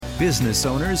business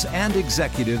owners and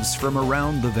executives from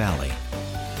around the Valley.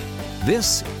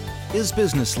 This is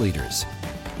Business Leaders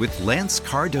with Lance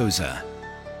Cardoza.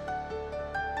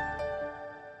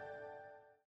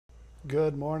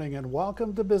 Good morning and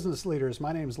welcome to Business Leaders.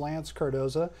 My name is Lance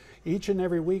Cardoza. Each and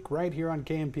every week right here on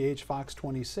KMPH Fox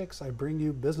 26, I bring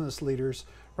you business leaders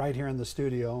right here in the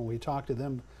studio, and we talk to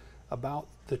them about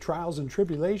the trials and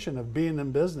tribulation of being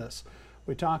in business.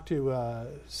 We talk to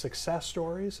success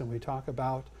stories, and we talk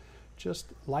about just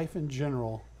life in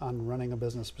general on running a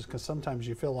business, because sometimes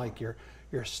you feel like you're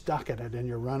stuck in it and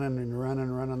you're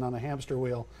running on a hamster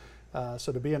wheel.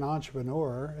 So to be an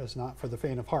entrepreneur is not for the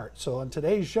faint of heart. So on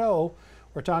today's show,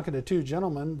 we're talking to two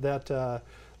gentlemen that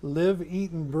live, eat,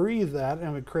 and breathe that,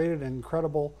 and have created an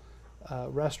incredible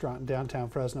restaurant in downtown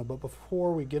Fresno. But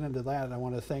before we get into that, I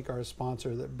want to thank our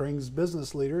sponsor that brings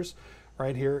Business Leaders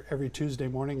right here every Tuesday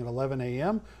morning at 11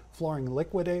 a.m., Flooring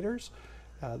Liquidators.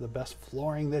 The best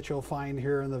flooring that you'll find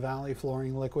here in the Valley,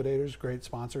 Flooring Liquidators, great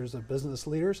sponsors of Business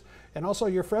Leaders. And also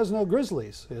your Fresno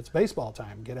Grizzlies. It's baseball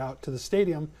time. Get out to the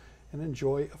stadium and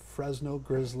enjoy a Fresno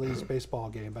Grizzlies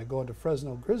baseball game by going to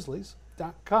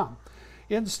FresnoGrizzlies.com.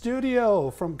 In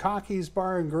studio from Kocky's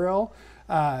Bar and Grill,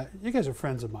 you guys are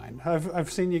friends of mine.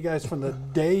 I've seen you guys from the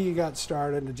day you got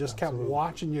started and just kept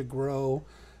watching you grow.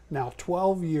 Now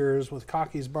 12 years with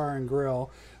Kocky's Bar and Grill.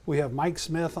 We have Mike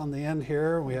Smith on the end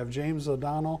here. We have James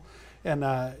O'Donnell. And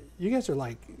you guys are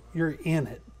like, you're in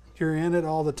it. You're in it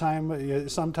all the time.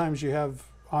 Sometimes you have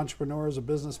entrepreneurs or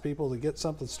business people that get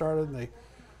something started and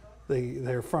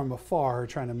they're from afar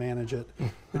trying to manage it.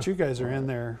 But you guys are in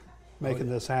there making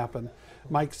this happen.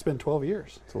 Mike's been 12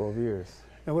 years. 12 years.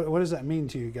 And what does that mean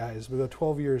to you guys? We go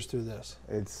 12 years through this.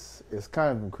 It's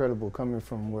kind of incredible coming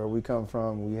from where we come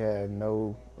from. We had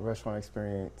no restaurant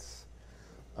experience,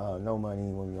 no money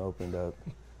when we opened up.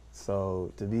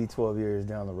 So to be 12 years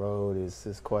down the road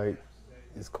is quite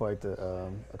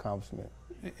the accomplishment.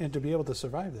 And to be able to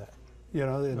survive that,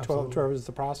 in 12 is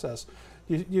the process.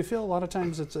 You feel a lot of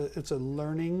times it's a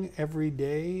learning every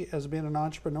day as being an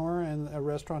entrepreneur and a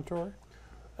restaurateur?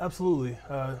 Absolutely.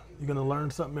 You're going to learn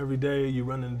something every day. You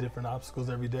run into different obstacles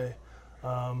every day.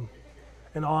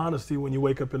 In all honesty, when you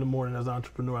wake up in the morning as an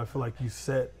entrepreneur, I feel like you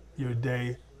set your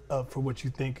day up for what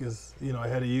you think is,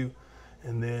 ahead of you.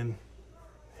 And then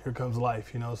here comes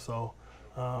life, So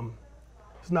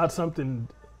it's not something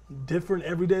different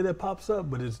every day that pops up,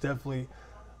 but it's definitely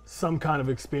some kind of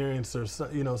experience or,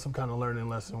 some kind of learning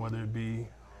lesson, whether it be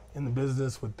in the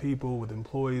business, with people, with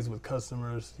employees, with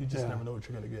customers. You just never know what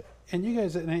you're going to get. And you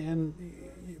guys, and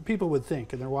people would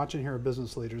think, and they're watching here at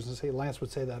Business Leaders, and say, Lance would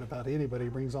say that about anybody he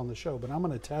brings on the show, but I'm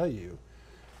going to tell you,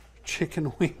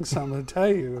 chicken wings, I'm going to tell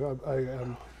you,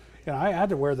 I had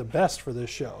to wear the best for this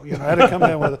show. I had to come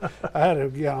in with, I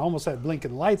almost had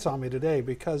blinking lights on me today,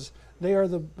 because they are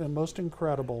the most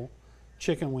incredible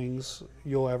chicken wings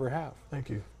you'll ever have. Thank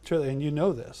you. Truly, and you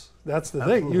know this. That's the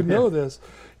Absolutely. thing. You know this.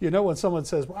 When someone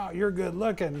says, wow, you're good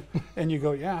looking, and you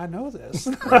go, yeah, I know this.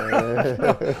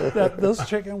 Those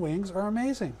chicken wings are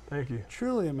amazing. Thank you.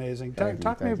 Truly amazing. Talk to me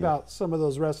Thank you. about some of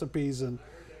those recipes and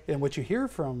what you hear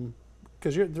from,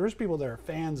 because there's people that are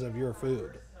fans of your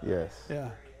food. Yes.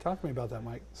 Yeah. Talk to me about that,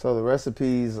 Mike. So the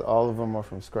recipes, all of them are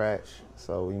from scratch.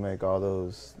 So we make all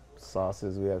those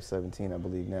sauces. We have 17, I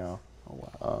believe, now. Oh,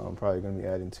 wow. I'm probably going to be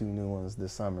adding 2 new ones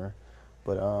this summer.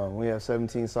 But we have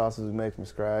 17 sauces we make from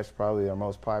scratch. Probably our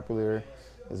most popular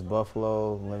is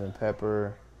buffalo, lemon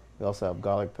pepper. We also have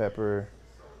garlic pepper.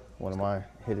 One of my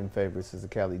hidden favorites is the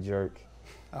Cali jerk.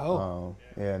 Oh.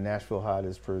 Nashville hot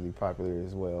is pretty popular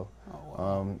as well. Oh,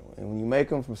 wow. And when you make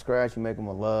them from scratch, you make them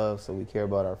with love, so we care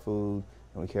about our food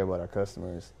and we care about our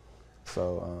customers.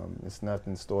 So it's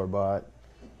nothing store-bought.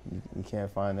 You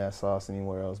can't find that sauce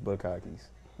anywhere else but Kocky's.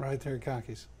 Right there at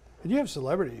Kocky's. And you have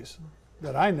celebrities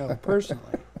that I know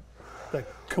personally that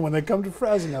when they come to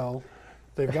Fresno,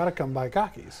 they've got to come by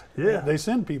Kocky's. Yeah. They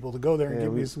send people to go there and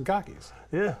give me some Kocky's.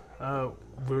 Yeah.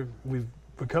 We've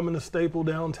becoming a staple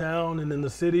downtown and in the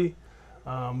city.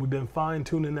 We've been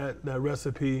fine-tuning that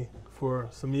recipe for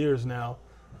some years now.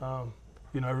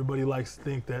 Everybody likes to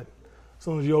think that as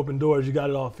soon as you open doors, you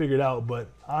got it all figured out. But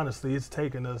honestly, it's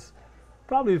taken us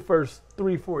probably the first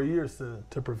 3-4 years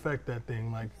to perfect that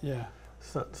thing.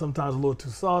 Sometimes a little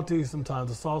too salty, sometimes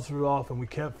the sauce was off, and we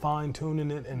kept fine-tuning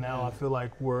it. And now I feel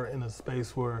like we're in a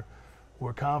space where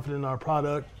we're confident in our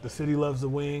product. The city loves the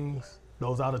wings.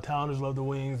 Those out-of-towners love the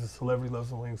wings. The celebrity loves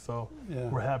the wings. So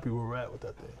we're happy where we're at with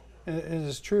that thing. It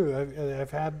is true. I've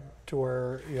had to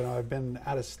where, I've been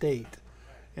out of state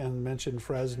and mentioned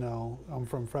Fresno. I'm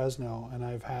from Fresno, and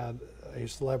I've had a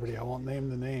celebrity, I won't name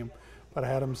the name, but I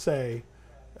had him say,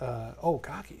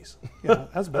 Kocky's,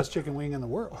 that's the best chicken wing in the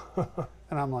world.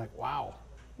 And I'm like, wow,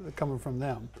 coming from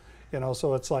them.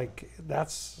 So it's like,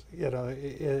 that's,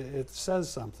 it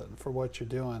says something for what you're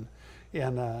doing.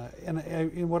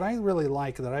 And what I really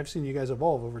like that I've seen you guys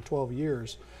evolve over 12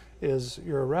 years is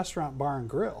you're a restaurant, bar, and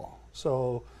grill.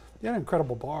 So you had an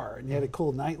incredible bar, and you had a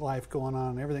cool nightlife going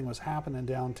on, and everything was happening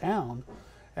downtown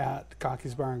at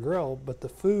Kocky's Bar and Grill. But the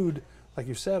food, like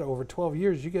you said, over 12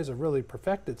 years, you guys have really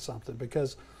perfected something,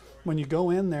 because when you go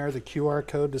in there, the QR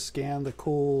code to scan, the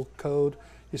cool code,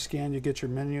 you scan, you get your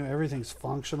menu, everything's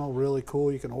functional, really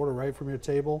cool. You can order right from your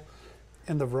table.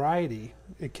 And the variety,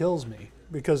 it kills me,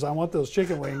 because I want those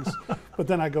chicken wings, but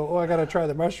then I go, I got to try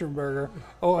the mushroom burger.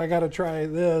 I got to try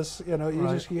this.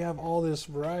 You have all this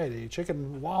variety.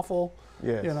 Chicken waffle,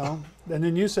 yes. And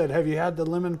then you said, have you had the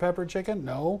lemon pepper chicken?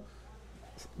 No.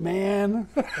 Man,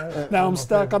 now I'm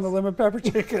stuck on the lemon pepper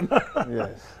chicken.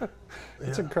 Yes.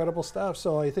 It's incredible stuff.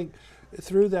 So I think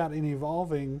through that and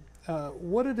evolving,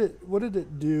 what did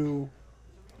it do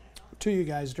to you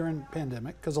guys during the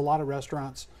pandemic? Because a lot of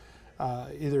restaurants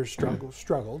either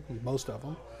struggled, most of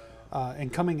them,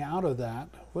 and coming out of that,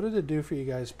 what did it do for you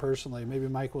guys personally? Maybe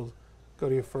Mike will go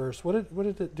to you first. What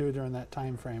did it do during that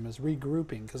time frame as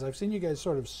regrouping? Because I've seen you guys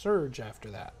sort of surge after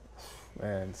that.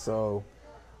 Man, so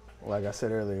like I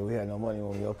said earlier, we had no money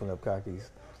when we opened up Kocky's.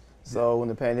 So when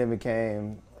the pandemic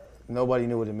came, nobody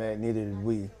knew what it meant, neither did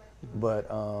we. But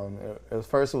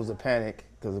first it was a panic,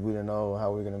 because we didn't know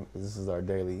how we were going to, this is our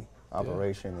daily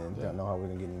operation, and didn't know how we were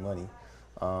going to get any money.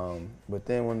 But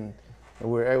then when we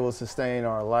were able to sustain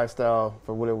our lifestyle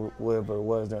for whatever it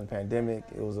was during the pandemic,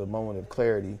 it was a moment of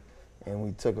clarity, and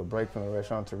we took a break from the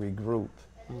restaurant to regroup.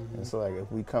 Mm-hmm. And so, like,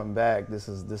 if we come back, this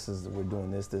is we're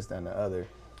doing this, that, and the other.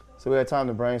 So we had time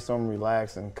to brainstorm,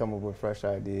 relax, and come up with fresh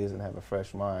ideas and have a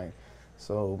fresh mind.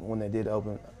 So when they did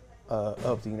open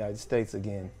up the United States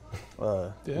again,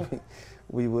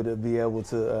 we would be able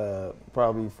to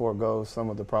probably forego some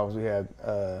of the problems we had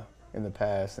in the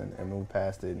past and move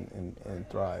past it and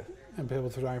thrive. And be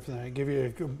able to thrive from that. Give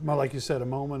you, like you said, a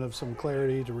moment of some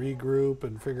clarity to regroup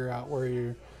and figure out where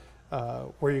you're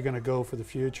going to go for the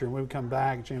future. And when we come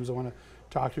back, James, I want to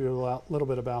talk to you a little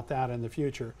bit about that in the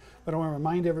future. But I want to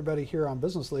remind everybody here on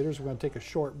Business Leaders, we're going to take a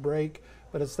short break,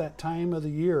 but it's that time of the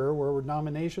year where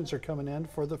nominations are coming in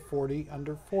for the 40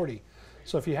 under 40.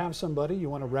 So if you have somebody you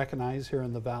want to recognize here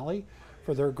in the Valley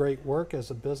for their great work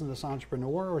as a business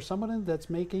entrepreneur, or someone that's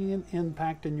making an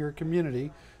impact in your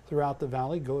community throughout the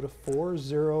Valley, go to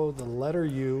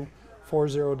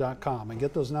 40.com and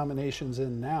get those nominations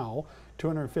in now.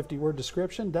 250-word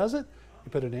description does it. You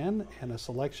put it in, and a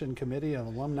selection committee of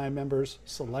alumni members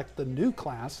select the new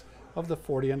class of the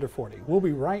 40 under 40. We'll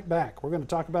be right back. We're going to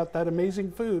talk about that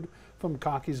amazing food from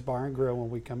Kocky's Bar and Grill when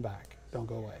we come back. Don't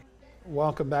go away.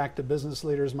 Welcome back to Business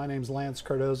Leaders. My name's Lance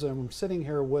Cardoza, and I'm sitting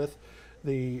here with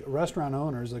the restaurant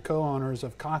owners, the co-owners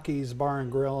of Kocky's Bar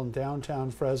and Grill in downtown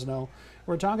Fresno.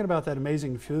 We're talking about that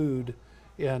amazing food,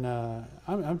 and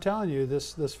I'm telling you,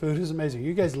 this food is amazing.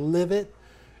 You guys live it.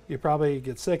 You probably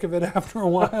get sick of it after a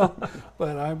while,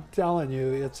 but I'm telling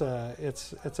you,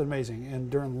 it's amazing. And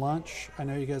during lunch, I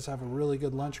know you guys have a really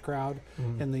good lunch crowd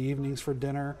in the evenings for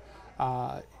dinner.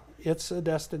 It's a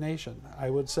destination. I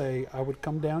would say I would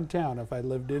come downtown if I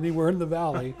lived anywhere in the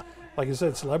Valley. Like I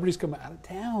said, celebrities come out of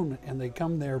town and they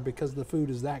come there because the food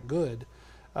is that good.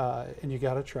 And you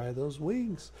got to try those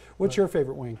wings. What's your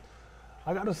favorite wing?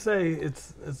 I got to say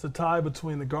it's a tie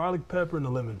between the garlic pepper and the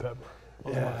lemon pepper.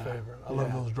 Those are my favorite. I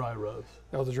love those dry rubs.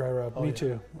 Oh, the dry rub. Me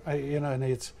too. And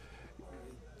it's,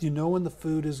 when the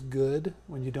food is good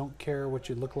when you don't care what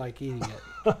you look like eating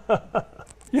it.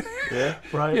 Yeah,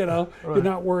 right. You're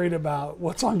not worried about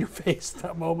what's on your face at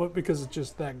that moment because it's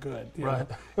just that good. Right.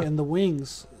 And the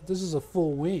wings, this is a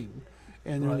full wing,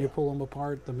 and when you pull them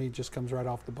apart, the meat just comes right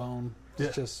off the bone.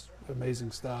 It's just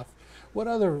amazing stuff. What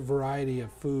other variety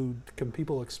of food can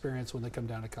people experience when they come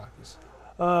down to Kocky's?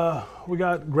 We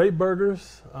got great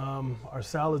burgers. Our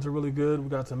salads are really good. We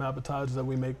got some appetizers that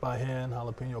we make by hand,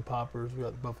 jalapeno poppers. We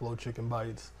got buffalo chicken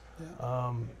bites.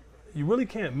 Yeah. You really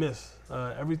can't miss.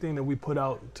 Everything that we put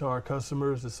out to our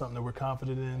customers is something that we're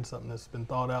confident in, something that's been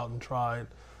thought out and tried.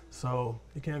 So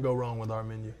you can't go wrong with our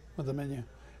menu. With the menu.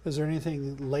 Is there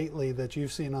anything lately that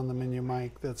you've seen on the menu,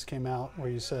 Mike, that's came out where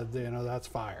you said, that's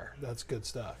fire, that's good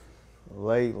stuff?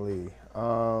 Lately,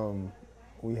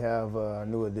 we have a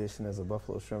new addition as a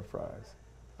buffalo shrimp fries.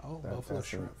 Oh, buffalo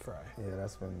shrimp fry. Yeah,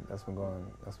 that's been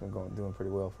doing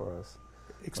pretty well for us.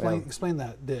 Explain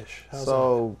that dish.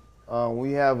 How's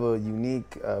we have a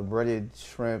unique breaded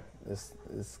shrimp. It's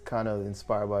kind of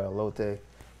inspired by elote,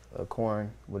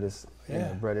 corn, but it's in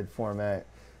a breaded format,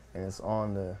 and it's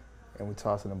on the and we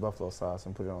toss it in buffalo sauce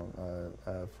and put it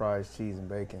on fries, cheese, and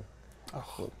bacon.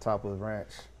 With top with ranch.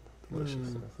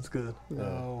 Delicious. It's good.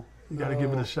 No. You got to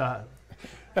give it a shot.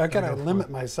 I gotta limit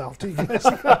myself to you guys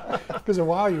because a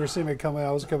while you were seeing me coming.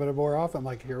 I was coming in more often. I'm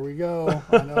like, here we go.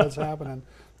 I know it's happening.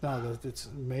 No, it's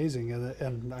amazing,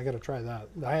 and I got to try that.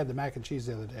 I had the mac and cheese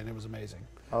the other day, and it was amazing.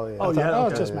 Oh yeah. Oh, yeah,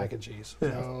 it's okay. just mac and cheese.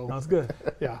 Yeah. So, That's good.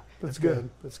 yeah, it's good.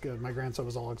 It's good. My grandson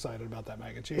was all excited about that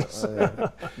mac and cheese. Oh, yeah.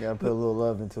 You gotta put a little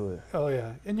love into it. Oh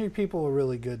yeah, and your people are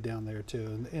really good down there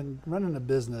too. And running a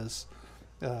business,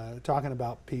 talking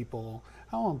about people,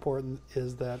 how important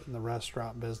is that in the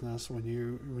restaurant business when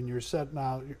you're setting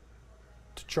out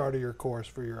to charter your course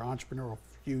for your entrepreneurial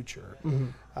future?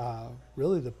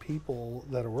 Really, the people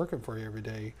that are working for you every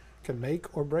day can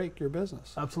make or break your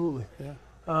business. Absolutely.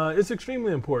 Yeah. It's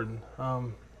extremely important.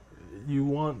 You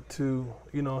want to,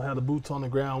 have the boots on the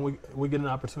ground. We get an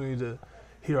opportunity to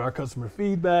hear our customer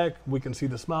feedback. We can see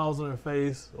the smiles on their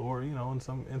face, or in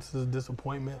some instances,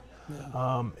 disappointment.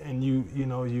 Yeah. And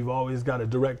you've always got a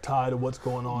direct tie to what's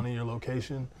going on in your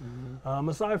location.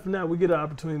 Aside from that, we get an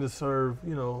opportunity to serve,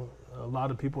 a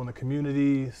lot of people in the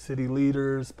community, city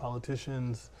leaders,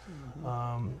 politicians.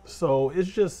 So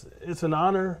it's an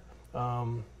honor,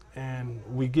 and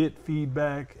we get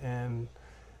feedback and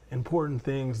important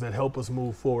things that help us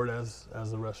move forward as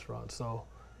a restaurant. So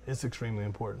it's extremely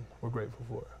important. We're grateful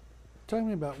for it. Tell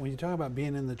me about, when you talk about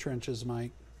being in the trenches,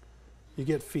 Mike, you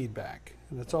get feedback,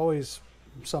 and it's always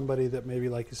somebody that maybe,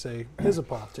 like you say, is a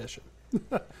politician.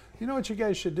 You know what you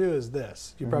guys should do is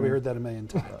this. You probably heard that a million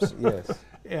times. Yes.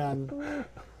 And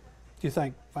you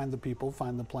think, find the people,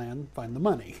 find the plan, find the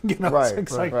money. Right,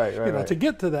 it's like, right. to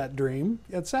get to that dream,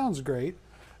 it sounds great.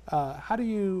 How do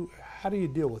you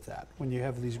deal with that when you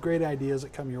have these great ideas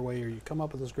that come your way, or you come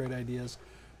up with those great ideas,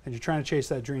 and you're trying to chase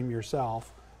that dream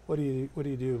yourself? What do you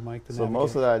do, Mike? So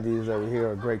most of the ideas that we hear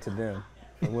are great to them.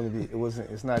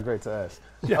 It's not great to us.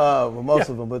 Yeah. But most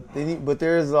of them. But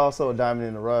there is also a diamond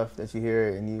in the rough that you hear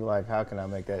and you like, how can I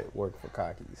make that work for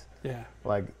Kocky's? Yeah.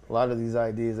 Like a lot of these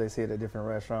ideas, they see at a different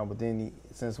restaurant, but then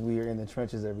since we are in the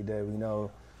trenches every day, we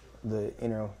know the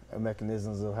inner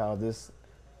mechanisms of how this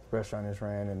restaurant is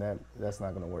ran, and that's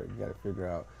not going to work. You got to figure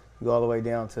out. You go all the way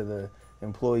down to the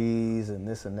employees and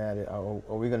this and that. Are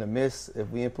we going to miss if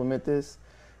we implement this?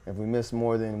 If we miss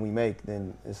more than we make,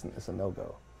 then it's a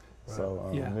no-go. Right. So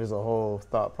there's a whole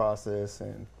thought process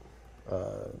and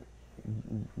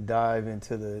dive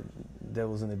into the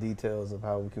devil's in the details of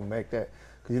how we can make that.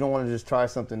 Because you don't want to just try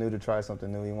something new to try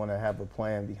something new. You want to have a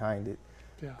plan behind it.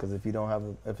 Because if you don't have,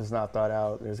 if it's not thought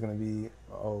out, there's going to be,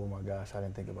 oh my gosh, I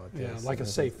didn't think about this. Yeah, like a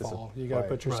safe fall. You got to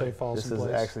put your safe falls in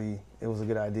place. It was a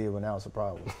good idea, but now it's a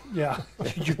problem. Yeah,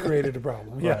 you created a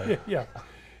problem. Yeah.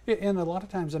 And a lot of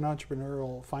times an entrepreneur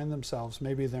will find themselves,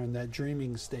 maybe they're in that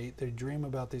dreaming state. They dream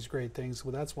about these great things.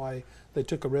 Well, that's why they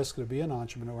took a risk to be an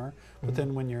entrepreneur. But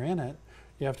then when you're in it,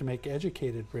 you have to make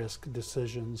educated risk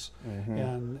decisions.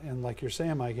 And like you're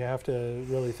saying, Mike, you have to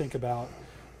really think about,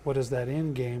 what is that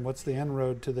end game? What's the end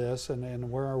road to this?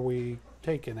 And where are we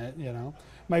taking it?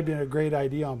 Might be a great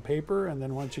idea on paper, and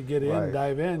then once you get in,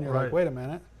 dive in, you're like, wait a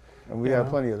minute. And we have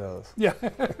plenty of those. Yeah.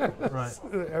 Right.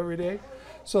 Every day.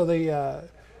 So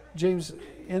James,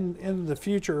 in the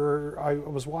future, I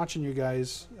was watching you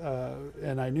guys,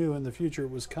 and I knew in the future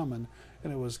it was coming,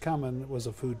 and it was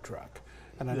a food truck.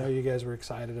 And I know you guys were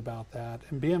excited about that.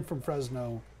 And being from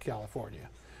Fresno, California,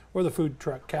 we're the food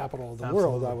truck capital of the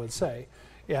world, I would say.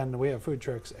 And we have food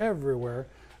trucks everywhere.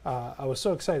 I was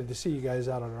so excited to see you guys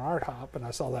out on an art hop, and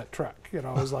I saw that truck.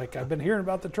 I was like, I've been hearing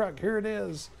about the truck. Here it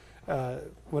is.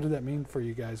 What did that mean for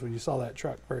you guys when you saw that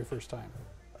truck very first time?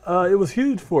 It was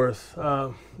huge for us.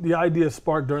 The idea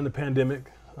sparked during the pandemic.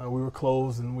 We were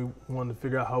closed, and we wanted to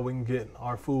figure out how we can get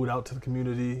our food out to the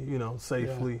community,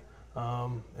 safely.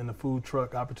 And the food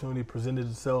truck opportunity presented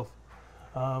itself.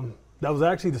 That was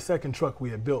actually the second truck we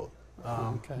had built.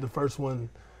 The first one,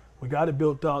 we got it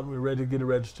built out, and we were ready to get it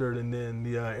registered, and then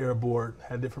the air board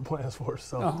had different plans for us.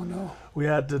 So we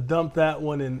had to dump that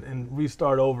one and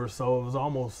restart over. So it was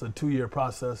almost a 2-year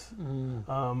process.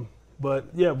 But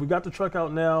yeah, we got the truck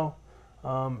out now.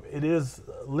 It is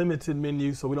a limited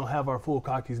menu, so we don't have our full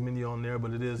Kocky's menu on there,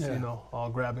 but it is, all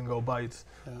grab and go bites.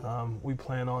 We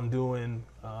plan on doing,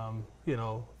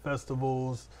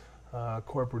 festivals,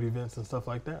 corporate events and stuff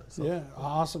like that. So. Yeah,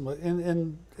 awesome.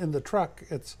 In the truck,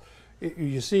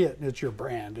 you see it, it's your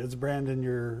brand. It's branding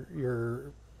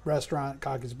your restaurant,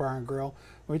 Kocky's Bar and Grill.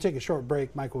 When we take a short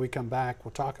break, Mike, when we come back,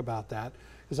 we'll talk about that.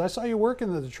 Because I saw you working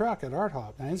in the truck at Art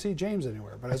Hop. I didn't see James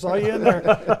anywhere, but I saw you in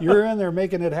there. You were in there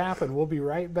making it happen. We'll be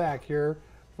right back here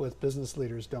with Business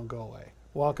Leaders. Don't go away.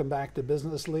 Welcome back to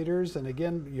Business Leaders. And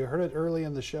again, you heard it early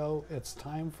in the show, it's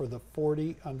time for the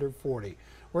 40 under 40.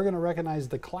 We're going to recognize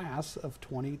the class of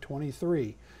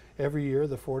 2023. Every year,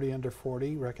 the 40 under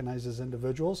 40 recognizes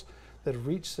individuals that have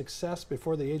reached success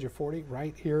before the age of 40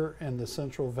 right here in the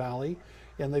Central Valley.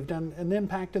 And they've done an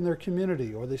impact in their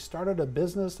community, or they started a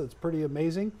business that's pretty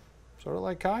amazing, sort of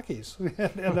like Kocky's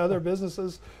and other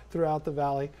businesses throughout the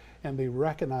valley, and be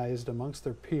recognized amongst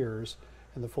their peers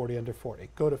in the 40 under 40.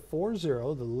 Go to 40,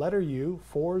 the letter U,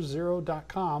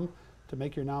 40.com to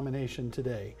make your nomination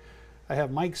today. I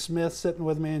have Mike Smith sitting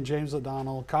with me and James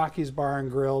O'Donnell, Kocky's Bar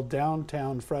and Grill,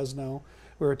 downtown Fresno.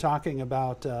 We were talking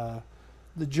about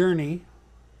the journey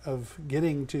of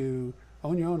getting to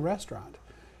own your own restaurant.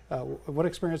 What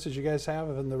experience did you guys have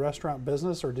in the restaurant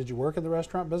business, or did you work in the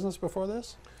restaurant business before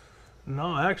this?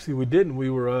 No, actually we didn't. We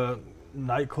were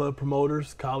nightclub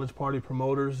promoters, college party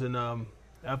promoters, and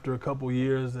after a couple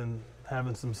years and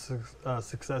having some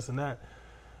success in that,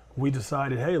 we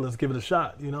decided, hey, let's give it a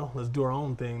shot, let's do our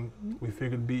own thing. We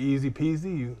figured it'd be easy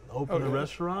peasy. You open a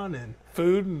restaurant and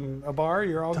food and a bar,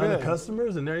 you're all ton good. of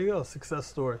customers, and there you go, success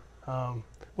story.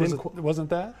 Wasn't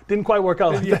that? Didn't quite work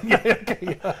out like that.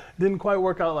 Yeah. Didn't quite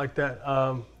work out like that.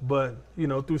 But,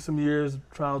 through some years,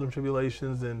 trials and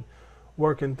tribulations, and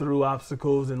working through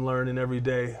obstacles and learning every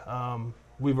day,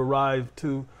 we've arrived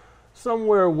to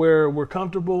somewhere where we're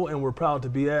comfortable and we're proud to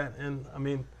be at. And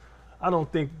I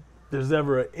don't think there's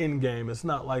ever an end game. It's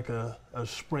not like a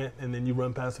sprint and then you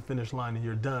run past the finish line and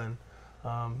you're done.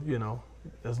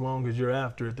 As long as you're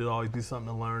after it, there'll always be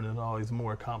something to learn and always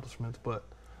more accomplishments. But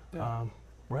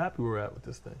we're happy where we're at with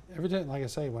this thing. Every time, like I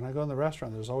say, when I go in the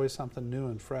restaurant, there's always something new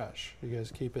and fresh. You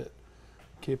guys keep it.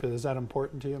 Is that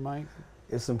important to you, Mike?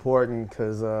 It's important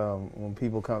because when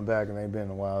people come back and they've been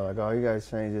a while, like, oh, you guys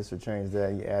changed this or changed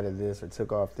that, you added this or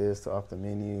took off this off the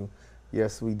menu.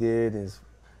 Yes, we did.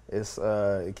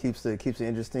 It keeps it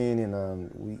interesting,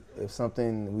 and if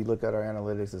something, we look at our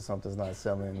analytics, if something's not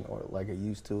selling or like it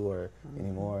used to or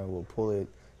anymore, we'll pull it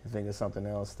and think of something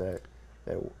else that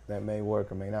may work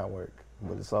or may not work.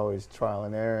 But it's always trial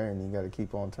and error, and you got to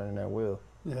keep on turning that wheel.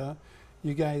 Yeah,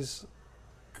 you guys,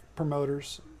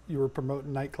 promoters. You were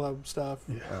promoting nightclub stuff.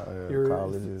 Yeah.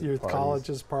 Your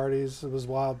colleges, parties. It was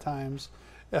wild times,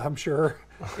 I'm sure.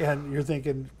 And you're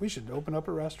thinking we should open up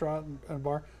a restaurant and a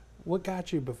bar. What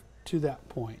got you to that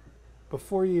point?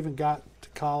 Before you even got to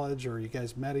college, or you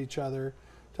guys met each other?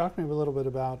 Talk to me a little bit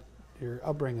about your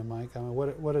upbringing, Mike.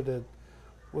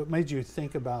 What made you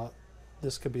think about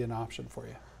this could be an option for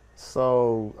you?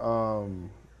 So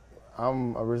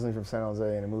I'm originally from San Jose,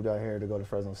 and I moved out here to go to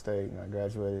Fresno State, and I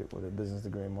graduated with a business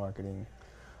degree in marketing.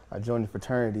 I joined the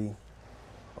fraternity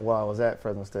while I was at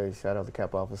Fresno State. Shout out to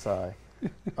Kappa Alpha Psi.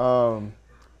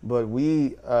 But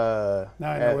we now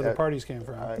I know where the parties came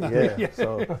from.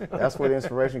 So that's where the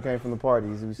inspiration came from. The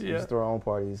parties. We used to throw our own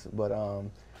parties. But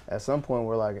at some point,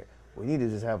 we're like, we need to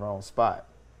just have our own spot,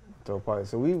 throw parties.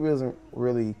 So we wasn't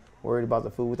really worried about the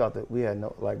food. We thought that we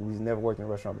never worked in a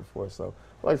restaurant before, so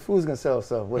food's gonna sell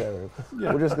itself, whatever.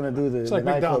 We're just gonna do the like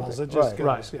nightclub. McDonald's, it just goes.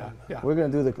 Right. Yeah. We're gonna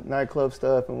do the nightclub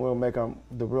stuff, and we'll make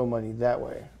the real money that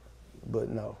way. But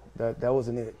no, that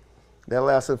wasn't it. That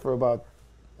lasted for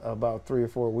about 3 or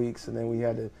 4 weeks, and then we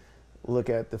had to look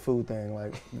at the food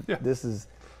thing. This is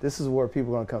where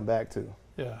people are gonna come back to.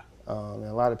 Yeah. And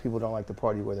a lot of people don't like to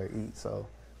party where they eat, so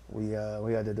we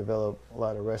had to develop a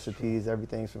lot of recipes,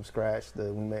 everything from scratch.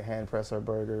 We made hand press our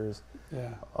burgers,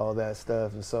 all that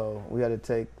stuff, and so we had to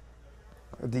take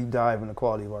a deep dive in the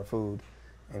quality of our food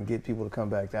and get people to come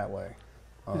back that way.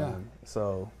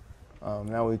 So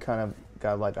now we kind of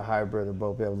got like a hybrid of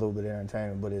both. We have a little bit of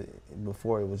entertainment, but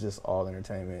before it was just all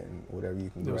entertainment and whatever you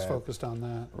can grab. It was focused on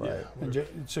that. Right. And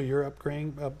so your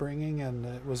upbringing,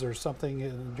 and was there something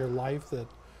in your life that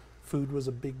food was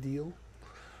a big deal?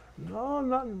 No,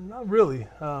 not really.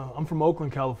 I'm from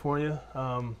Oakland, California.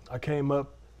 I came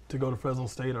up to go to Fresno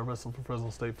State. I wrestled for Fresno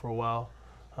State for a while.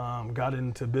 Got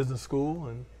into business school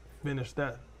and finished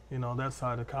that, that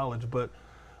side of college. But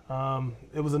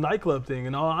it was a nightclub thing.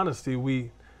 In all honesty,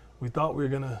 we thought we were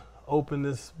gonna open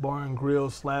this bar and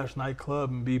grill /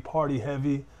 nightclub and be party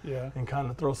heavy, and kind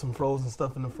of throw some frozen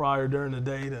stuff in the fryer during the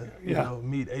day to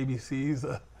meet ABC's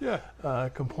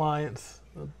compliance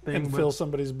thing. And fill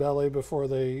somebody's belly before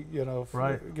they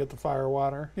get the fire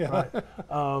water. Right.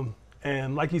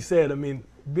 And like you said,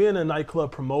 being a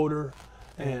nightclub promoter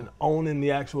and owning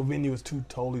the actual venue is two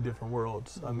totally different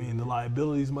worlds. The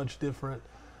liability is much different.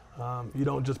 You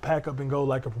don't just pack up and go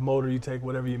like a promoter. You take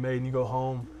whatever you made and you go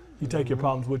home. You take your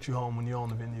problems with you home when you own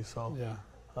the venue. So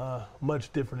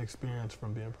much different experience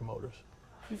from being promoters.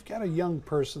 You've got a young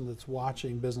person that's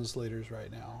watching Business Leaders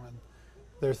right now, and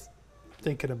they're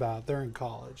thinking about they're in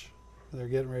college, they're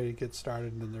getting ready to get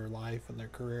started in their life and their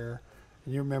career,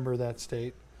 and you remember that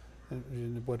state,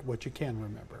 and what you can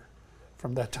remember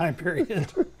from that time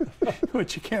period,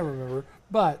 what you can't remember.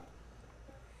 But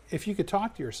if you could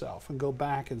talk to yourself and go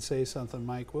back and say something,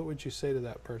 Mike, what would you say to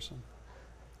that person?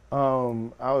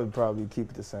 I would probably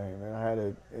keep it the same. And I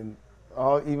had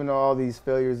even though all these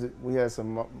failures, we had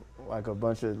some, like a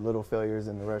bunch of little failures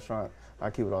in the restaurant, I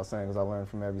keep it all the same because I learned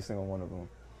from every single one of them.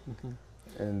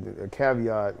 Mm-hmm. And a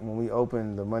caveat, when we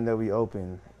opened, the Monday we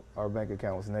opened, our bank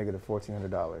account was negative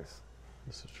 $1,400.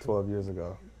 This is true. 12 years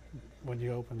ago. When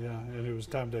you opened, yeah, and it was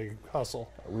time to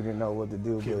hustle. We didn't know what to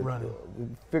do, Keep but running. We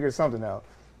figured something out.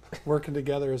 Working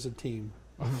together as a team.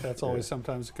 That's always,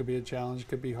 sometimes it could be a challenge, it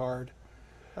could be hard.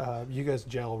 You guys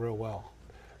gel real well.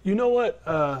 You know what?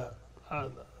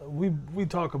 We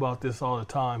talk about this all the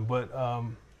time, but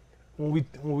when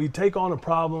we take on a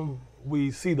problem,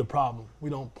 we see the problem. We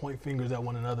don't point fingers at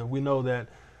one another. We know that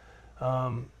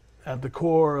at the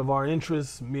core of our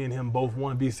interests, me and him both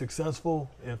want to be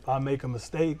successful. If I make a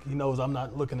mistake, he knows I'm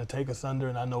not looking to take us under,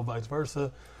 and I know vice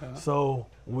versa. Yeah. So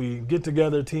we get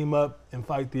together, team up, and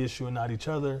fight the issue and not each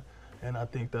other. And I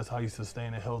think that's how you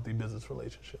sustain a healthy business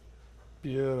relationship.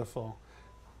 Beautiful.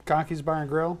 Kocky's Bar and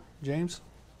Grill, James,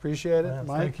 appreciate it.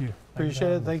 Mike, thank you.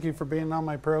 Appreciate it. Thank you for being on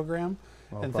my program.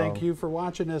 No and problem. thank you for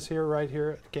watching us here right here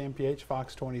at KMPH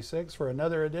Fox 26 for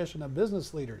another edition of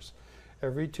Business Leaders.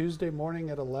 Every Tuesday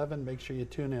morning at 11, make sure you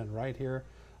tune in right here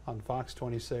on Fox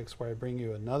 26, where I bring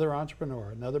you another entrepreneur,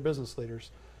 another business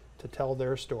leaders to tell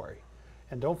their story.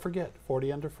 And don't forget,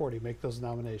 40 under 40, make those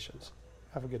nominations.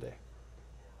 Have a good day.